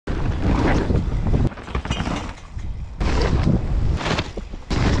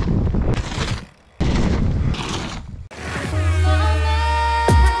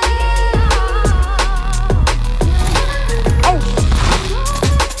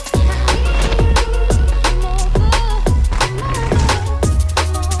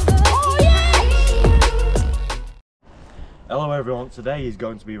everyone, today is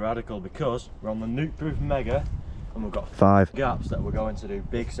going to be radical because we're on the Nukeproof Mega and we've got 5 gaps that we're going to do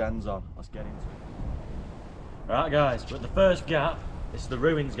big sends on. Let's get into it. Right guys, we're at the first gap. This is the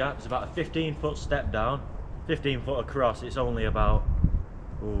Ruins gap. It's about a 15-foot step down, 15 foot across. It's only about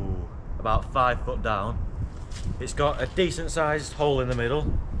 5 foot down. It's got a decent sized hole in the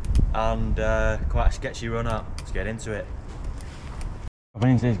middle and quite a sketchy run out. Let's get into it. I've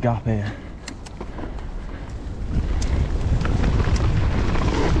been into this gap here.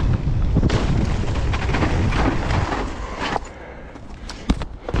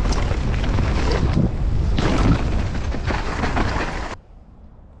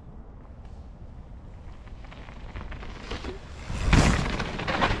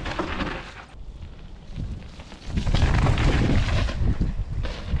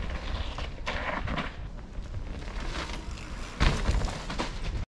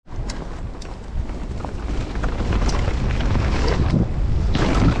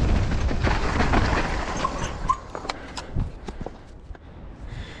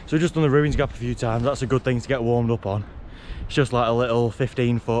 So we've just done the Ruins gap a few times. That's a good thing to get warmed up on. It's just like a little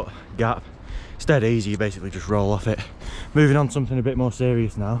 15-foot gap. It's dead easy, you basically just roll off it. Moving on to something a bit more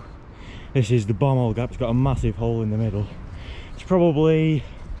serious now. This is the bomb hole gap. It's got a massive hole in the middle. It's probably,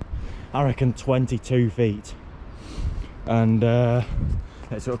 I reckon, 22 feet. And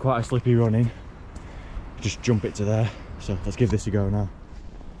it's got quite a slippy run in. Just jump it to there. So let's give this a go now.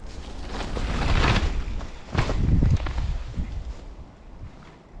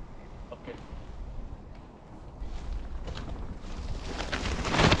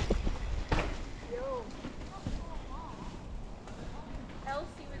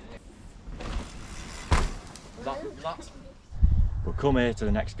 We'll come here to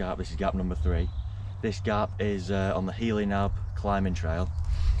the next gap. This is gap number 3. This gap is on the Healey climbing trail.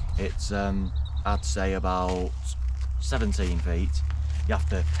 It's I'd say about 17 feet. You have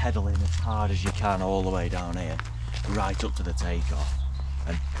to pedal in as hard as you can all the way down here, right up to the takeoff,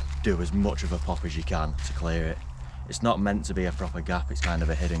 and do as much of a pop as you can to clear it. It's not meant to be a proper gap, it's kind of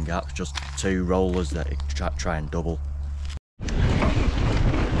a hidden gap. It's just 2 rollers that you try and double.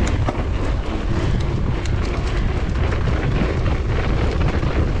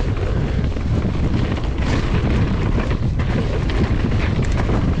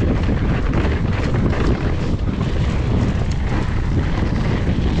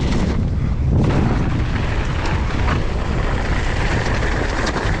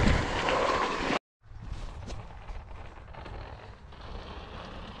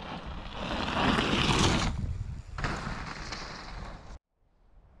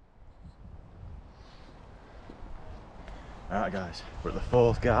 Alright guys, we're at the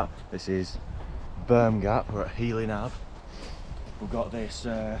 4th gap. This is Berm Gap. We're at Healey Nab. We've got this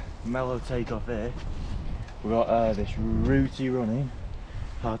mellow takeoff here. We've got this rooty running,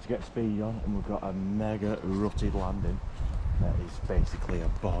 hard to get speed on, and we've got a mega rutted landing that is basically a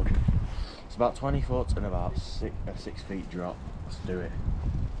bog. It's about 20 foot and about 6 feet drop. Let's do it.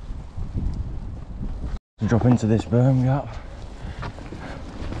 Drop into this Berm Gap.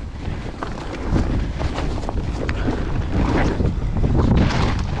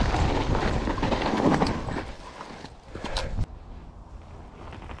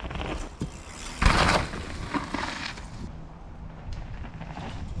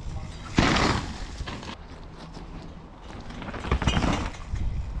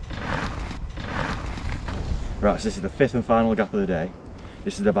 Right, so this is the 5th and final gap of the day.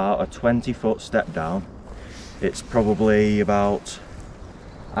 This is about a 20-foot step down. It's probably about,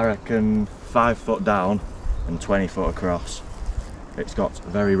 I reckon, 5 foot down and 20 foot across. It's got a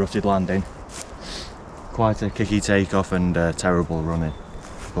very rutted landing, quite a kicky takeoff and terrible running,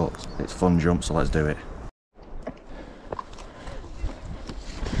 but it's fun jump, so let's do it.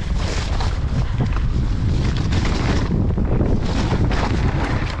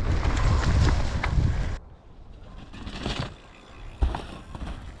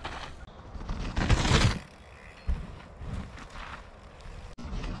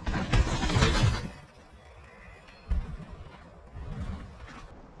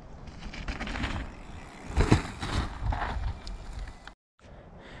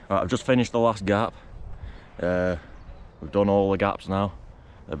 Right, I've just finished the last gap. We've done all the gaps now.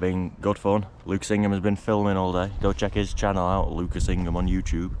 They've been good fun. Lucas Ingham has been filming all day. Go check his channel out, Lucas Ingham on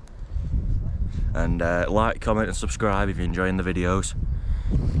YouTube. And like, comment and subscribe if you're enjoying the videos.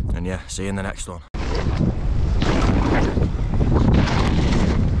 And yeah, see you in the next one.